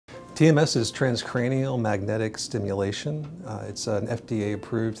TMS is transcranial magnetic stimulation. It's an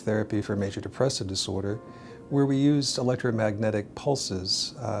FDA-approved therapy for major depressive disorder, where we use electromagnetic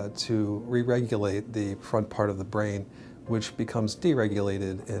pulses to re-regulate the front part of the brain, which becomes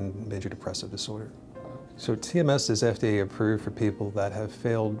deregulated in major depressive disorder. So TMS is FDA-approved for people that have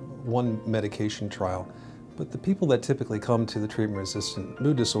failed one medication trial. But the people that typically come to the treatment-resistant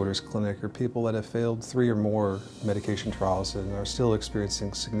mood disorders clinic are people that have failed 3 or more medication trials and are still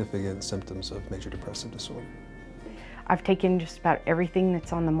experiencing significant symptoms of major depressive disorder. I've taken just about everything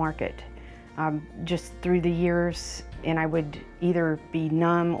that's on the market just through the years, and I would either be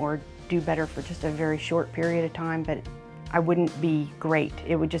numb or do better for just a very short period of time, but I wouldn't be great.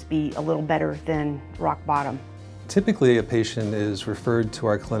 It would just be a little better than rock bottom. Typically, a patient is referred to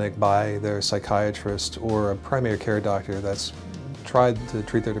our clinic by their psychiatrist or a primary care doctor that's tried to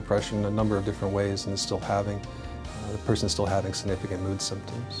treat their depression a number of different ways and is still having, the person is still having significant mood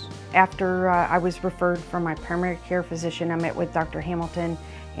symptoms. After I was referred from my primary care physician, I met with Dr. Hamilton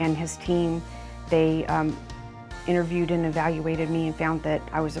and his team. They interviewed and evaluated me and found that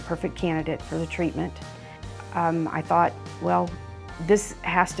I was a perfect candidate for the treatment. I thought, well, this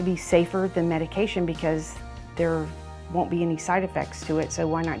has to be safer than medication because there won't be any side effects to it, so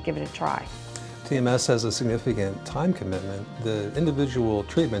why not give it a try? TMS has a significant time commitment. The individual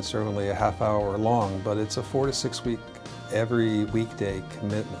treatments are only a half hour long, but it's a 4 to 6 week, every weekday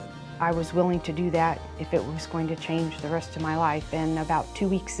commitment. I was willing to do that if it was going to change the rest of my life, and about 2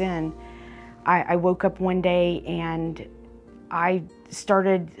 weeks in, I woke up one day and I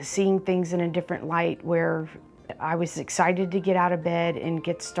started seeing things in a different light where I was excited to get out of bed and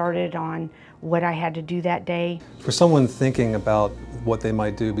get started on what I had to do that day. For someone thinking about what they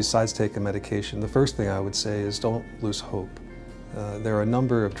might do besides take a medication, the first thing I would say is don't lose hope. There are a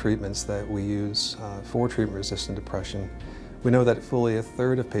number of treatments that we use for treatment-resistant depression. We know that fully a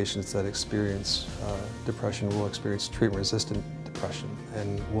third of patients that experience depression will experience treatment-resistant depression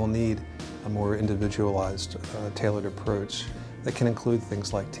and will need a more individualized, tailored approach that can include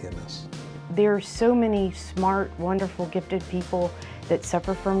things like TMS. There are so many smart, wonderful, gifted people that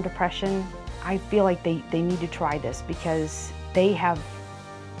suffer from depression. I feel like they need to try this because they have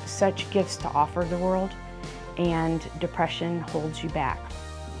such gifts to offer the world, and depression holds you back.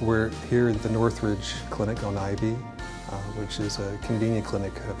 We're here at the Northridge Clinic on Ivy, which is a convenient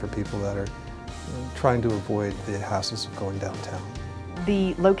clinic for people that are trying to avoid the hassles of going downtown.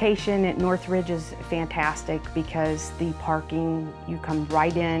 The location at Northridge is fantastic because the parking, you come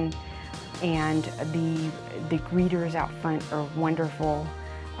right in, and the greeters out front are wonderful.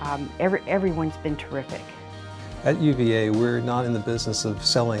 Everyone's been terrific. At UVA, we're not in the business of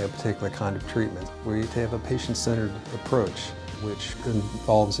selling a particular kind of treatment. We have a patient-centered approach, which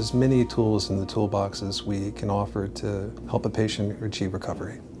involves as many tools in the toolbox as we can offer to help a patient achieve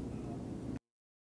recovery.